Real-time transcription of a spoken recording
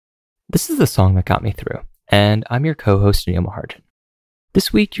This is the song that got me through, and I'm your co-host Neil Maharjan.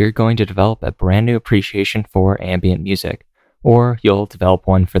 This week, you're going to develop a brand new appreciation for ambient music, or you'll develop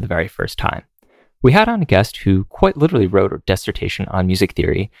one for the very first time. We had on a guest who quite literally wrote a dissertation on music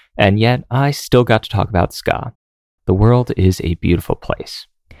theory, and yet I still got to talk about ska. The world is a beautiful place.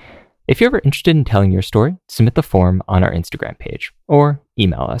 If you're ever interested in telling your story, submit the form on our Instagram page, or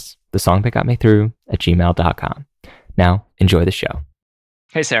email us, thesongthatgotmethrough@gmail.com. Now, enjoy the show.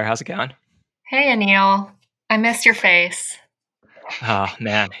 Hey, Sarah, how's it going? Hey, Anil. I missed your face. Oh,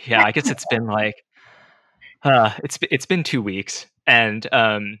 man. Yeah, I guess it's been it's been 2 weeks. And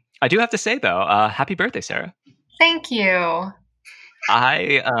I do have to say, though, happy birthday, Sarah. Thank you.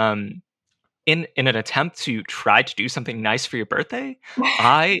 I, in an attempt to try to do something nice for your birthday,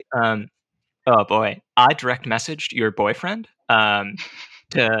 I direct messaged your boyfriend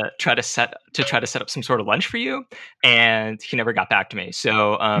to try to set up some sort of lunch for you, and he never got back to me.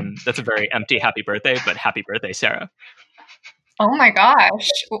 So that's a very empty happy birthday, but happy birthday, Sarah. Oh my gosh.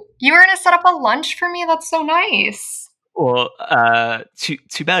 You were going to set up a lunch for me? That's so nice. Well,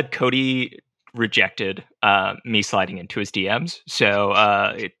 too bad Cody rejected me sliding into his DMs. So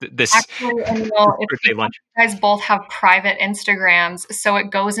this actually, Anil, birthday lunch. You guys both have private Instagrams, so it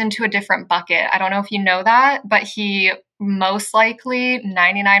goes into a different bucket. I don't know if you know that, but he most likely,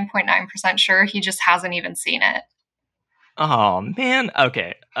 99.9% sure, he just hasn't even seen it. Oh, man.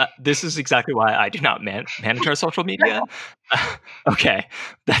 Okay. This is exactly why I do not manage our social media. Okay.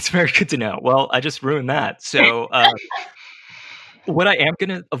 That's very good to know. Well, I just ruined that. So what I am going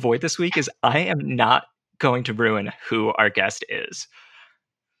to avoid this week is I am not going to ruin who our guest is.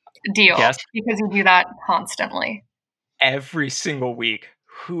 Deal. Guest? Because you do that constantly. Every single week.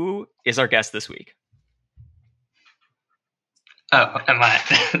 Who is our guest this week? Oh,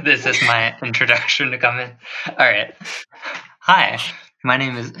 this is my introduction to come in? All right. Hi, my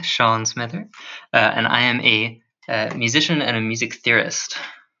name is Sean Smither, and I am a musician and a music theorist.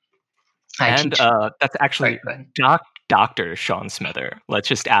 That's actually Dr. Sean Smither. Let's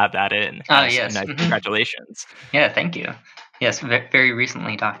just add that in. Oh, yes. Nice congratulations. Yeah, thank you. Yes, very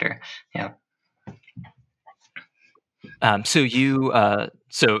recently, doctor. Yeah. So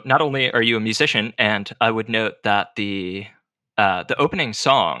not only are you a musician, and I would note that the opening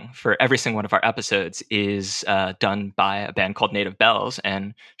song for every single one of our episodes is done by a band called Native Bells,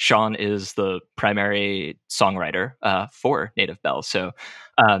 and Sean is the primary songwriter for Native Bells. So,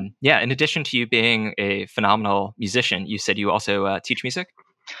 in addition to you being a phenomenal musician, you said you also teach music?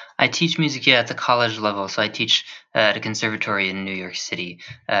 I teach music, at the college level. So I teach at a conservatory in New York City.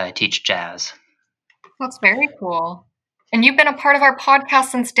 I teach jazz. That's very cool. And you've been a part of our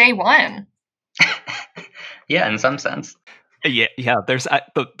podcast since day one. Yeah, in some sense. Yeah. There's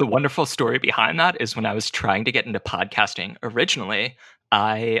the wonderful story behind that is when I was trying to get into podcasting originally,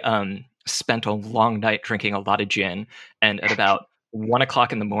 I spent a long night drinking a lot of gin, and at about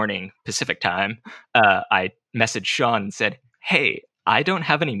 1:00 in the morning Pacific time, I messaged Sean and said, "Hey, I don't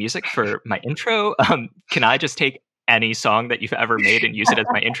have any music for my intro. Can I just take any song that you've ever made and use it as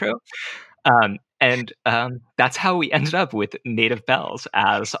my intro?" And that's how we ended up with Native Bells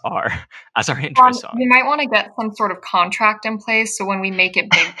as our intro song. You might want to get some sort of contract in place so when we make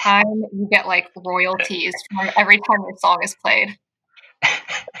it big time, you get like royalties from every time your song is played.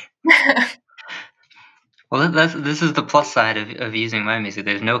 Well, this is the plus side of using my music.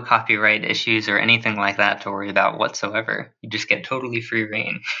 There's no copyright issues or anything like that to worry about whatsoever. You just get totally free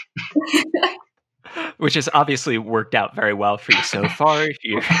reign. Which has obviously worked out very well for you so far.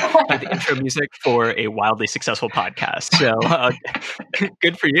 You're the intro music for a wildly successful podcast. So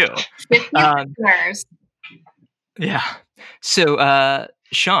good for you. Yeah. So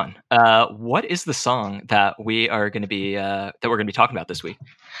Sean, what is the song that we're going to be talking about this week?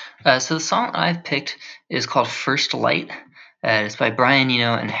 So the song I've picked is called First Light. It's by Brian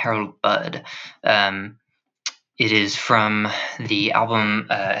Eno and Harold Budd. It is from the album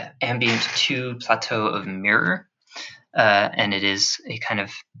Ambient 2 Plateau of Mirror. And it is a kind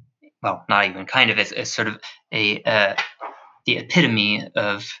of, well, not even kind of, it's sort of the epitome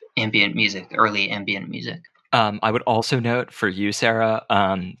of ambient music, early ambient music. I would also note for you, Sarah,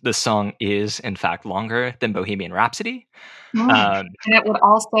 the song is in fact longer than Bohemian Rhapsody. And it would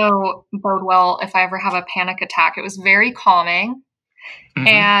also bode well if I ever have a panic attack. It was very calming. Mm-hmm.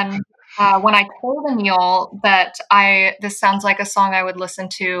 And when I told Anil that this sounds like a song I would listen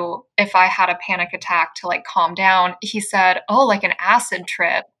to if I had a panic attack to like calm down, he said, "Oh, like an acid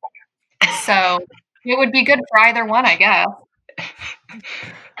trip." So it would be good for either one, I guess.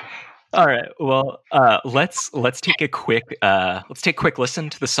 All right. Well, let's take a quick listen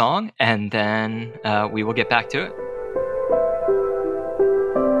to the song, and then we will get back to it.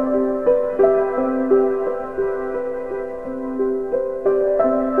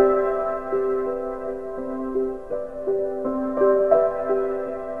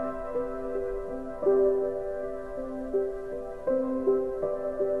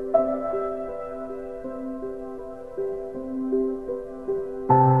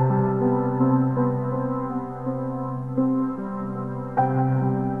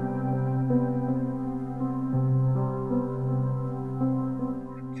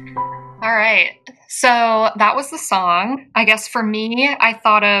 All right. So that was the song. I guess for me, I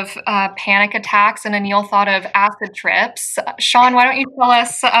thought of panic attacks, and Anil thought of acid trips. Sean, why don't you tell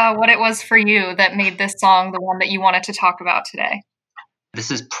us what it was for you that made this song the one that you wanted to talk about today? This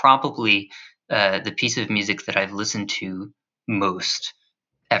is probably the piece of music that I've listened to most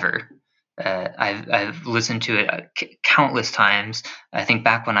ever. I've listened to it countless times. I think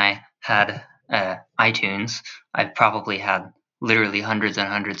back when I had iTunes, I probably had literally hundreds and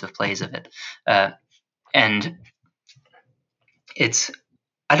hundreds of plays of it. And it's,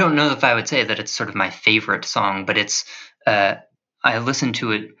 I don't know if I would say that it's sort of my favorite song, but it's, I listen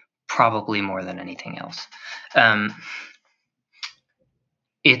to it probably more than anything else.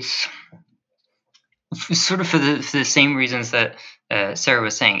 It's sort of for the same reasons that Sarah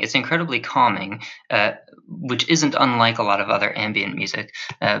was saying. It's incredibly calming, which isn't unlike a lot of other ambient music.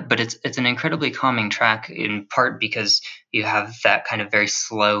 But it's an incredibly calming track in part because you have that kind of very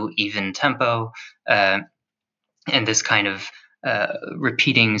slow, even tempo, and this kind of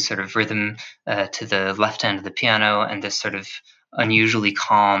repeating sort of rhythm to the left hand of the piano, and this sort of unusually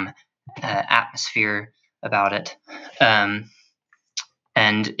calm atmosphere about it.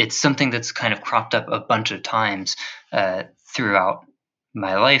 And it's something that's kind of cropped up a bunch of times throughout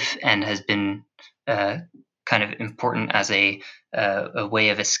my life and has been kind of important as a way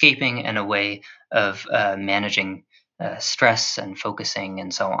of escaping and a way of managing stress and focusing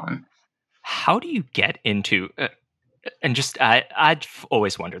and so on. How do you get into and just I'd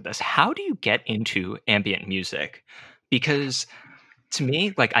always wondered this. How do you get into ambient music? Because to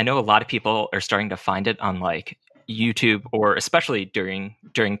me, like I know a lot of people are starting to find it on like YouTube, or especially during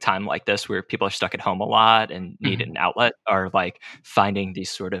time like this where people are stuck at home a lot and need an outlet, are like finding these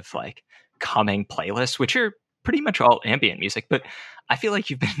sort of like calming playlists, which are pretty much all ambient music. But I feel like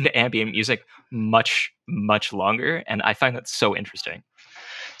you've been into ambient music much, much longer, and I find that so interesting.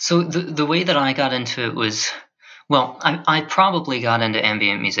 So the way that I got into it was, well, I probably got into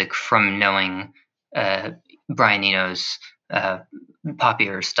ambient music from knowing Brian Eno's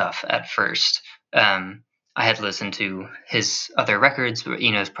popular stuff at first. I had listened to his other records.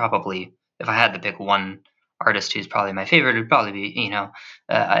 Eno's probably, if I had to pick one artist who's probably my favorite, it'd probably be Eno.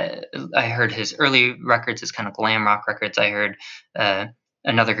 I heard his early records, his kind of glam rock records. I heard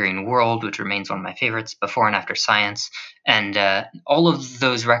Another Green World, which remains one of my favorites, Before and After Science. And all of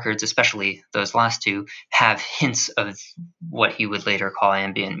those records, especially those last two, have hints of what he would later call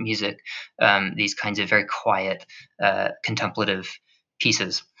ambient music, these kinds of very quiet, contemplative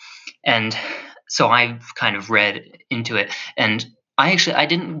pieces. And so I kind of read into it. And I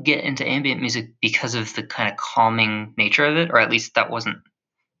didn't get into ambient music because of the kind of calming nature of it, or at least that wasn't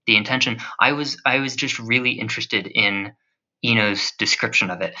the intention. I was just really interested in Eno's description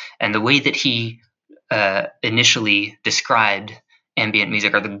of it, and the way that he initially described ambient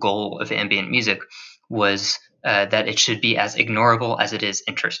music, or the goal of ambient music, was that it should be as ignorable as it is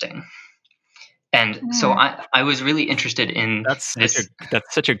interesting. And so I was really interested in this.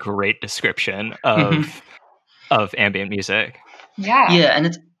 That's such a great description of ambient music. Yeah,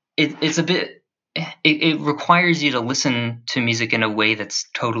 and it's a bit. It requires you to listen to music in a way that's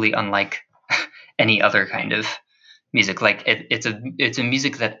totally unlike any other kind of music. Like it's a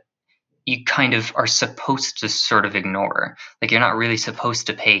music that you kind of are supposed to sort of ignore. Like you're not really supposed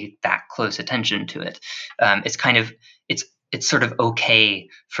to pay that close attention to it. It's kind of it's sort of okay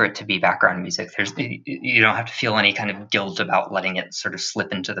for it to be background music. You don't have to feel any kind of guilt about letting it sort of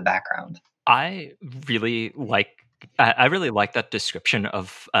slip into the background. I really like that description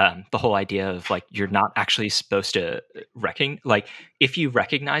of the whole idea of like you're not actually supposed to like if you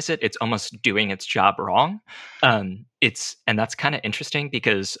recognize it, it's almost doing its job wrong. And that's kind of interesting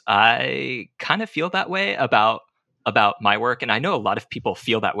because I kind of feel that way about my work, and I know a lot of people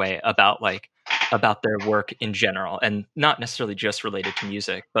feel that way about their work in general, and not necessarily just related to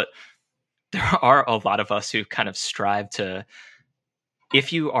music, but there are a lot of us who kind of strive to,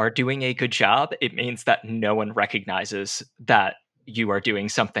 if you are doing a good job, it means that no one recognizes that you are doing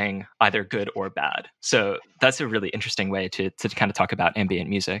something either good or bad. So that's a really interesting way to kind of talk about ambient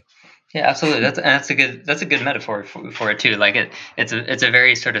music. Yeah, absolutely. That's a good metaphor for it too. Like it's a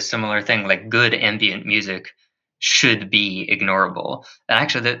very sort of similar thing. Like good ambient music should be ignorable. And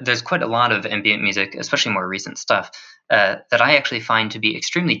actually, there's quite a lot of ambient music, especially more recent stuff, that I actually find to be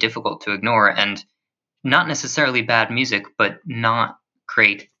extremely difficult to ignore, and not necessarily bad music, but not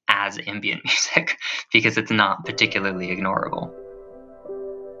great as ambient music because it's not particularly ignorable.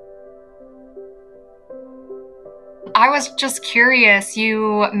 I was just curious.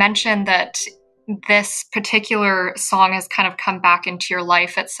 You mentioned that this particular song has kind of come back into your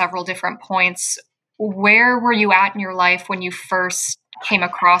life at several different points. Where were you at in your life when you first came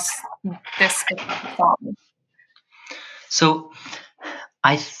across this song? So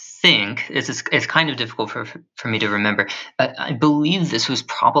I think it's kind of difficult for me to remember. I believe this was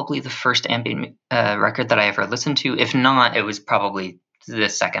probably the first ambient record that I ever listened to. If not, it was probably the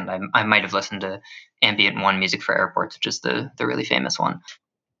second. I might have listened to Ambient 1, Music for Airports, which is the really famous one.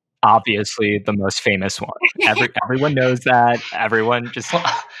 Obviously, the most famous one. Everyone knows that. Everyone just,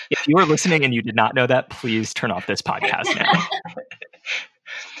 if you are listening and you did not know that, please turn off this podcast now.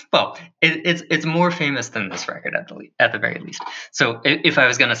 Well, it's more famous than this record at the very least. So if I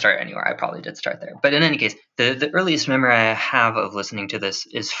was going to start anywhere, I probably did start there. But in any case, the earliest memory I have of listening to this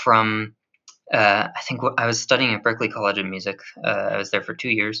is from I think I was studying at Berklee College of Music. I was there for 2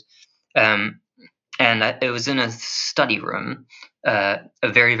 years, and it was in a study room, a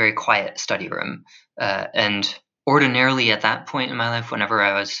very, very quiet study room. And ordinarily at that point in my life, whenever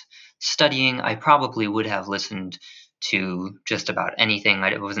I was studying, I probably would have listened to just about anything.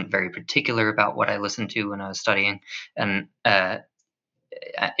 I wasn't very particular about what I listened to when I was studying. And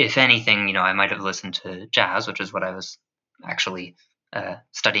if anything, I might have listened to jazz, which is what I was actually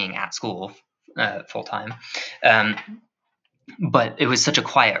studying at school full time. But it was such a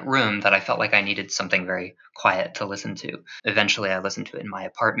quiet room that I felt like I needed something very quiet to listen to. Eventually, I listened to it in my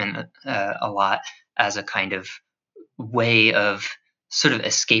apartment a lot as a kind of way of sort of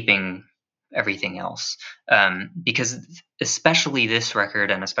escaping everything else. Because especially this record,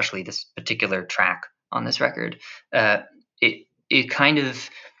 and especially this particular track on this record, it kind of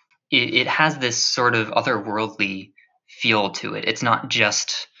it has this sort of otherworldly feel to it. It's not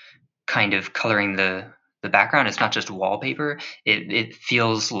just kind of coloring the background. It's not just wallpaper. It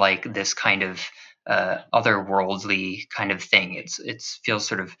feels like this kind of otherworldly kind of thing. It feels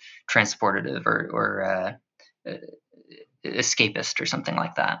sort of transportative or escapist or something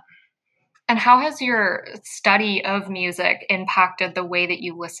like that. And how has your study of music impacted the way that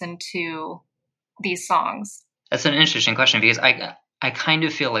you listen to these songs? That's an interesting question, because I kind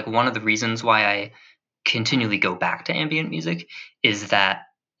of feel like one of the reasons why I continually go back to ambient music is that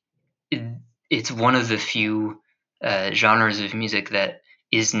it's one of the few genres of music that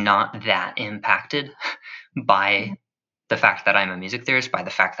is not that impacted by the fact that I'm a music theorist, by the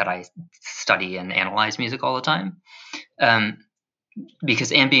fact that I study and analyze music all the time.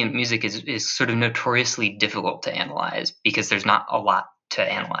 Because ambient music is sort of notoriously difficult to analyze because there's not a lot to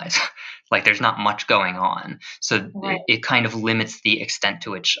analyze. Like, there's not much going on. So Right. it kind of limits the extent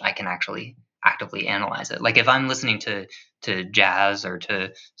to which I can actually actively analyze it. Like, if I'm listening to jazz or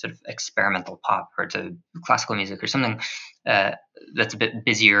to sort of experimental pop or to classical music or something that's a bit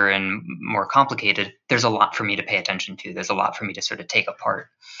busier and more complicated, there's a lot for me to pay attention to. There's a lot for me to sort of take apart.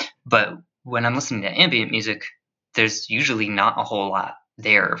 But when I'm listening to ambient music, there's usually not a whole lot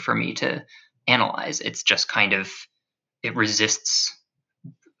there for me to analyze. It's just kind of, it resists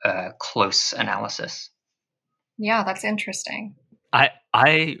close analysis. Yeah, that's interesting.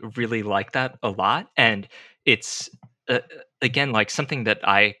 I really like that a lot, and it's again like something that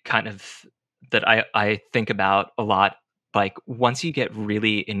I think about a lot. Like, once you get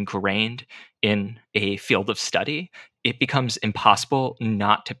really ingrained in a field of study, it becomes impossible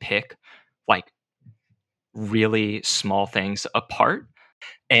not to pick like really small things apart.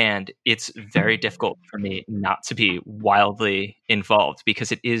 And it's very difficult for me not to be wildly involved,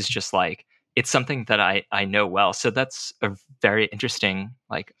 because it is just like, it's something that I know well. So that's a very interesting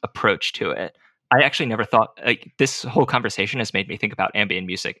like approach to it. I actually never thought, like, this whole conversation has made me think about ambient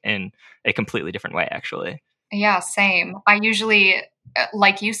music in a completely different way, actually. Yeah, same. I usually,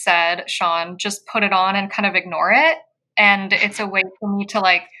 like you said, Sean, just put it on and kind of ignore it. And it's a way for me to,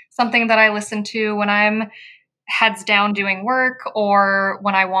 like, something that I listen to when I'm heads down doing work, or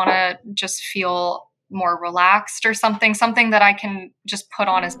when I want to just feel more relaxed or something that I can just put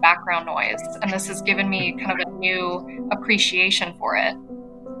on as background noise. And this has given me kind of a new appreciation for it.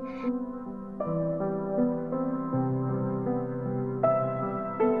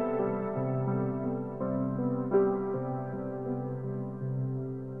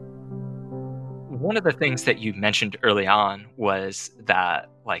 One of the things that you mentioned early on was that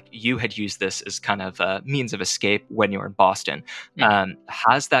like you had used this as kind of a means of escape when you were in Boston.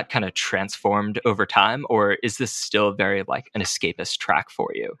 Has that kind of transformed over time, or is this still very like an escapist track for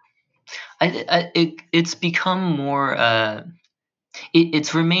you? It's become more.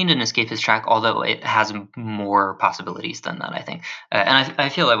 It's remained an escapist track, although it has more possibilities than that, I think. And I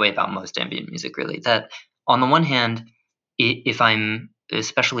feel that way about most ambient music, really. That on the one hand, if I'm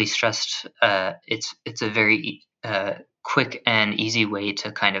especially stressed, it's a very quick and easy way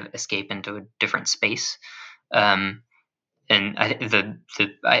to kind of escape into a different space. And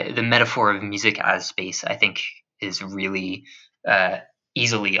the metaphor of music as space, I think, is really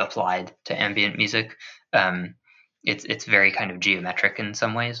easily applied to ambient music. It's very kind of geometric in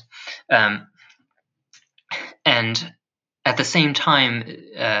some ways, and at the same time,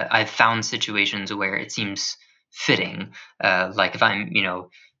 I've found situations where it seems fitting. Like if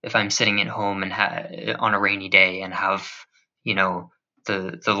I'm sitting at home and on a rainy day and have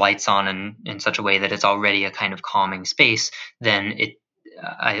the lights on in such a way that it's already a kind of calming space, then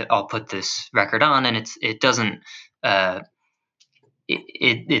I'll put this record on, and it doesn't.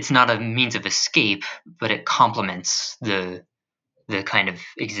 It's not a means of escape, but it complements the kind of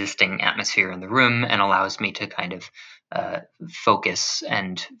existing atmosphere in the room and allows me to kind of focus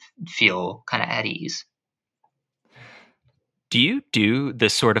and feel kind of at ease. Do you do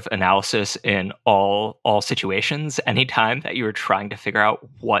this sort of analysis in all situations anytime that you are trying to figure out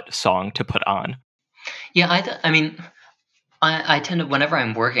what song to put on? Yeah, I mean, I tend to, whenever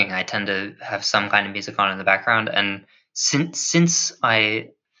I'm working, I tend to have some kind of music on in the background. And since I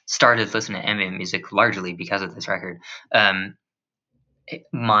started listening to ambient music largely because of this record,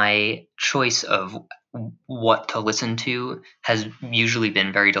 my choice of what to listen to has usually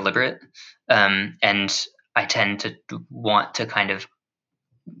been very deliberate. And I tend to want to kind of,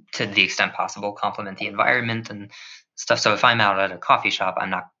 to the extent possible, complement the environment and stuff. So if I'm out at a coffee shop,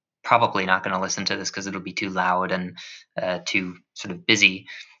 I'm probably not going to listen to this because it'll be too loud and too sort of busy.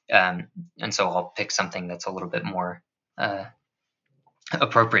 And so I'll pick something that's a little bit more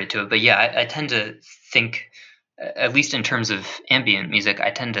appropriate to it. But yeah, I tend to think, at least in terms of ambient music,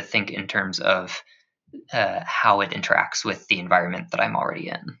 I tend to think in terms of how it interacts with the environment that I'm already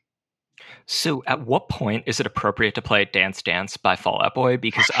in. So, at what point is it appropriate to play Dance Dance by Fall Out Boy?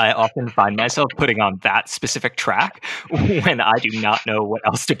 Because I often find myself putting on that specific track when I do not know what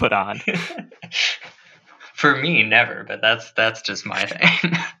else to put on. For me, never, but that's just my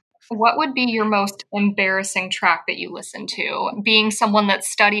thing. What would be your most embarrassing track that you listen to? Being someone that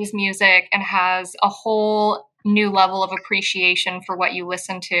studies music and has a whole new level of appreciation for what you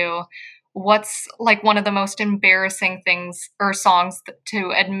listen to, what's like one of the most embarrassing things or songs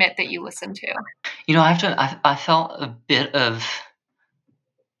to admit that you listen to? I felt a bit of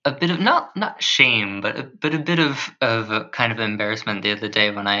not shame, but a bit of a kind of embarrassment the other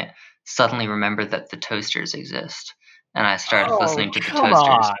day when I suddenly remembered that the Toasters exist, and I started Oh, listening to the come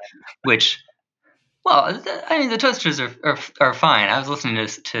Toasters, on. which, well, I mean, the Toasters are fine. I was listening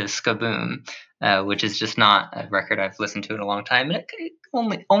to Skaboom, which is just not a record I've listened to in a long time, and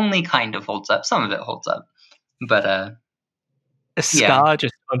it only kind of holds up. Some of it holds up, but yeah. Ska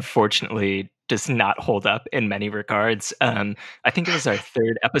just unfortunately does not hold up in many regards. I think it was our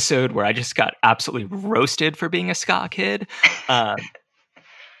third episode where I just got absolutely roasted for being a ska kid. Um,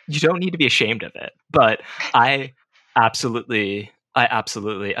 you don't need to be ashamed of it, but I I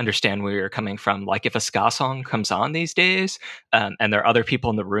absolutely understand where you're coming from. Like if a ska song comes on these days, and there are other people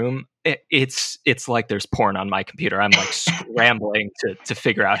in the room, it's like there's porn on my computer. I'm like scrambling to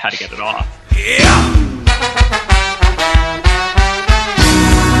figure out how to get it off. Yeah!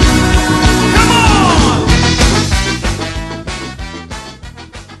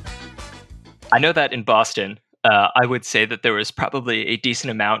 I know that in Boston, I would say that there was probably a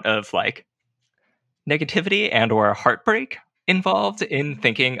decent amount of like negativity and or heartbreak involved in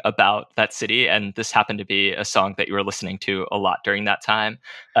thinking about that city, and this happened to be a song that you were listening to a lot during that time.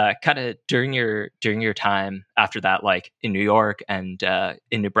 Kind of during your time after that, like in New York and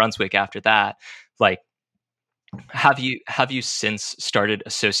in New Brunswick after that, like have you since started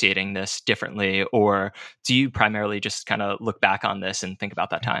associating this differently, or do you primarily just kind of look back on this and think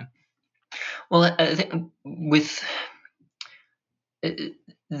about that time? Well, I think with uh,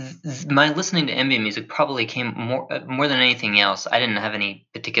 my listening to ambient music probably came more than anything else. I didn't have any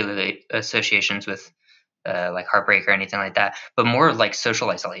particular associations with like heartbreak or anything like that, but more like social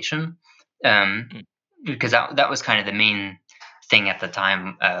isolation, um, Mm. because that was kind of the main thing at the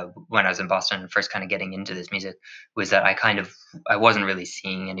time when I was in Boston, first kind of getting into this music, was that I wasn't really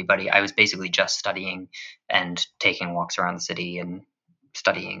seeing anybody. I was basically just studying and taking walks around the city and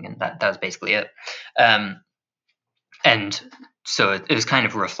studying, and that was basically it. Um, and so it was kind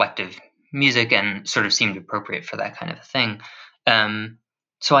of reflective music and sort of seemed appropriate for that kind of a thing.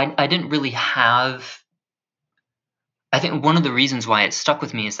 So I didn't really have. I think one of the reasons why it stuck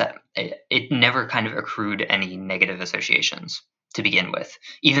with me is that it never kind of accrued any negative associations to begin with.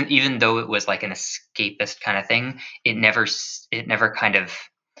 Even though it was like an escapist kind of thing, it never kind of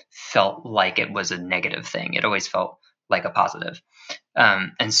felt like it was a negative thing. It always felt like a positive.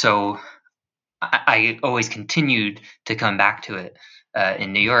 And so I always continued to come back to it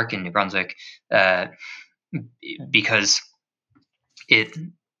in New York and New Brunswick because it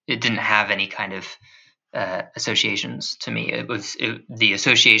didn't have any kind of associations to me. The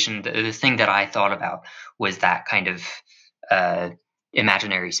association, the thing that I thought about was that kind of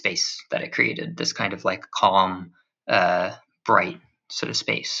imaginary space that it created, this kind of like calm, bright sort of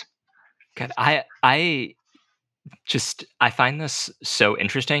space. God, I find this so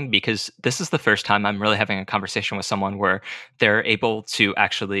interesting because this is the first time I'm really having a conversation with someone where they're able to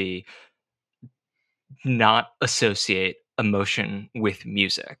actually not associate emotion with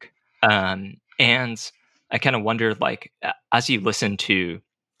music. And I kind of wondered, like, as you listen to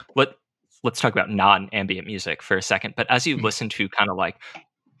let let's talk about non-ambient music for a second, but as you listen to kind of like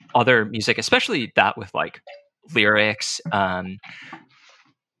other music, especially that with like lyrics,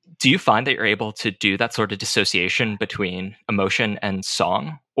 do you find that you're able to do that sort of dissociation between emotion and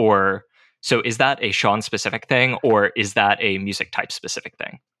song? Or so is that a Sean specific thing, or is that a music type specific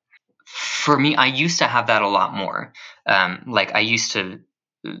thing? For me, I used to have that a lot more. Like I used to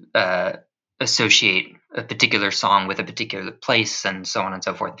uh, associate a particular song with a particular place and so on and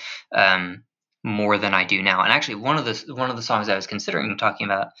so forth, more than I do now. And actually, one of the songs I was considering talking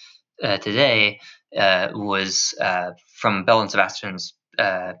about today was from Bell and Sebastian's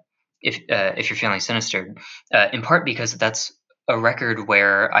 "If You're Feeling Sinister," in part because that's a record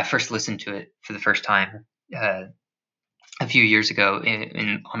where I first listened to it for the first time a few years ago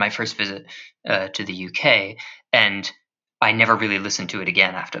on my first visit to the UK, and I never really listened to it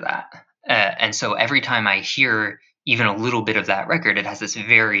again after that. And so every time I hear even a little bit of that record, it has this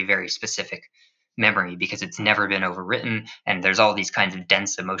very, very specific memory because it's never been overwritten, and there's all these kinds of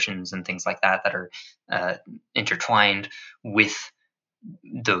dense emotions and things like that that are intertwined with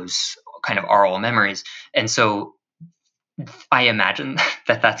those kind of oral memories. And so I imagine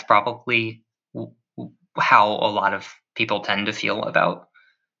that that's probably how a lot of people tend to feel about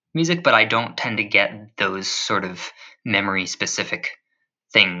music, but I don't tend to get those sort of memory specific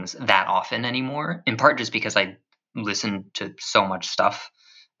things that often anymore, in part just because I listen to so much stuff,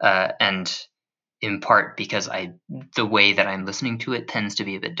 and in part because the way that I'm listening to it tends to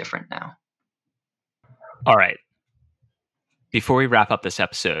be a bit different now. All right. Before we wrap up this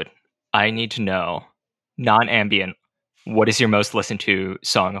episode, I need to know, non-ambient, what is your most listened to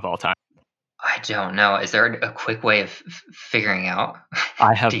song of all time? I don't know. Is there a quick way of figuring out?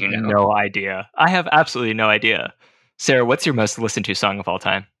 I have Do you know? no idea. I have absolutely no idea. Sarah, what's your most listened to song of all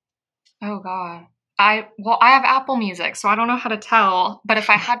time? Oh God. I have Apple Music, so I don't know how to tell. But if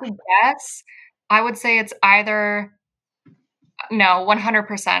I had to guess, I would say it's either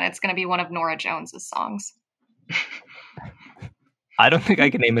 100%. It's going to be one of Norah Jones's songs. I don't think I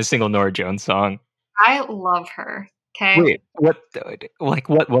can name a single Norah Jones song. I love her. Okay. Wait, what? Like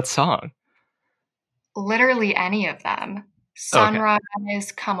what song? Literally any of them.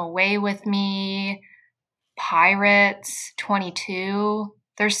 Sunrise, Come Away With Me, Pirates, 22.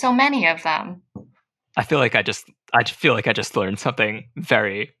 There's so many of them. I feel like I just learned something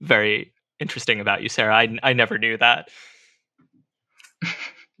very, very interesting about you, Sarah. I never knew that.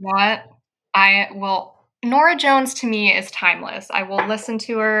 What? Norah Jones to me is timeless. I will listen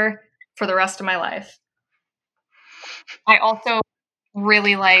to her for the rest of my life. I also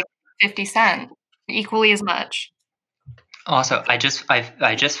really like 50 Cent equally as much. Also, I just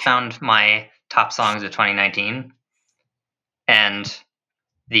found my top songs of 2019, and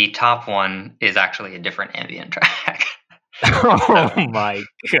the top one is actually a different ambient track. Oh my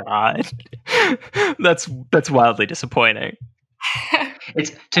god, that's wildly disappointing.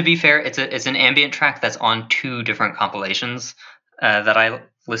 It's, to be fair, it's an ambient track that's on two different compilations that I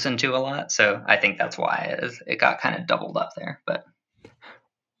listen to a lot, so I think that's why it got kind of doubled up there. But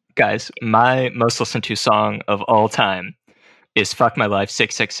guys, my most listened to song of all time is "Fuck My Life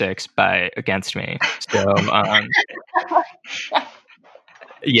 666" by Against Me. So,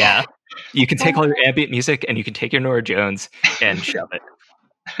 yeah, you can take all your ambient music and you can take your Norah Jones and shove it.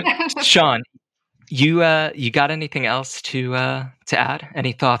 Sean, you got anything else to add?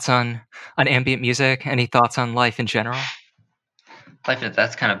 Any thoughts on ambient music? Any thoughts on life in general? life,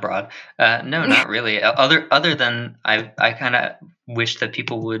 that's kind of broad. No, not really. Other than I kind of wish that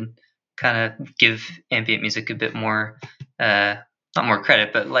people would kind of give ambient music a bit more, not more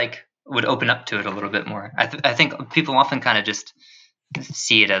credit, but like would open up to it a little bit more. I think people often kind of just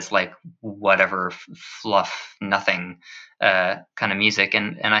see it as like whatever fluff, nothing kind of music,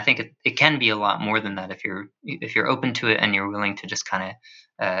 and I think it can be a lot more than that if you're open to it and you're willing to just kind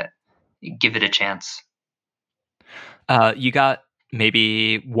of give it a chance. You got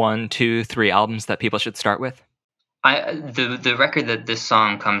maybe 1, 2, 3 albums that people should start with? The record that this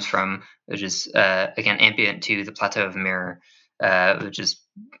song comes from, which is again Ambient 2, The Plateau of Mirror, which is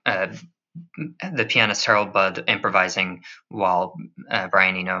the pianist Harold Budd improvising while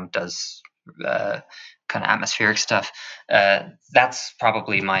Brian Eno does kind of atmospheric stuff. That's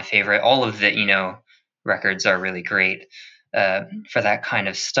probably my favorite. All of the records are really great for that kind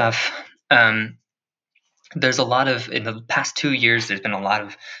of stuff. There's a lot of, in the past 2 years, there's been a lot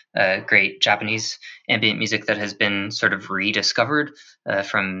of great Japanese ambient music that has been sort of rediscovered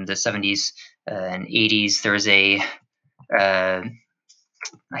from the 70s and 80s. There's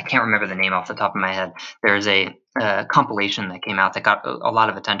I can't remember the name off the top of my head. There's a compilation that came out that got a lot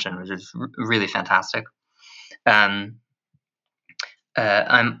of attention, which is really fantastic. I'm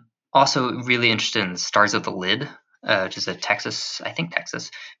also really interested in Stars of the Lid, which is a Texas-based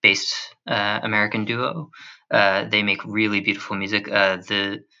American duo. They make really beautiful music. Was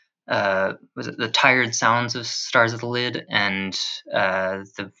it The Tired Sounds of Stars of the Lid, and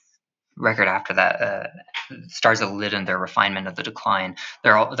the record after that, Stars of the Lid and Their Refinement of the Decline.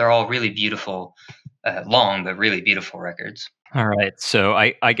 They're all really beautiful, long but really beautiful records. All right, so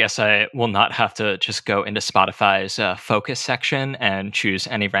I guess I will not have to just go into Spotify's focus section and choose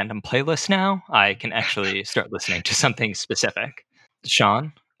any random playlist now. I can actually start listening to something specific.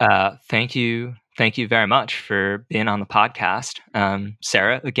 Sean, thank you very much for being on the podcast.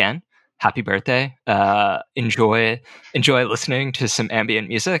 Sarah, again, happy birthday. Enjoy listening to some ambient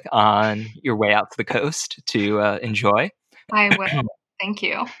music on your way out to the coast to enjoy. I will. Thank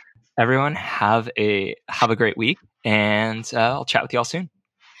you. Everyone, have a great week, and I'll chat with you all soon.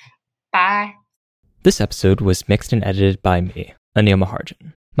 Bye. This episode was mixed and edited by me, Anil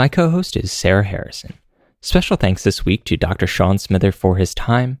Maharjan. My co-host is Sarah Harrison. Special thanks this week to Dr. Sean Smither for his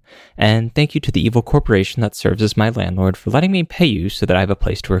time, and thank you to the evil corporation that serves as my landlord for letting me pay you so that I have a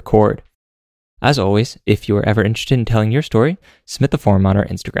place to record. As always, if you are ever interested in telling your story, submit the form on our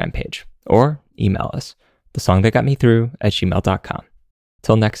Instagram page, or email us, thesongthatgotmethrough@gmail.com.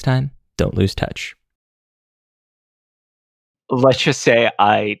 Till next time, don't lose touch. Let's just say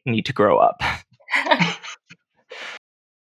I need to grow up.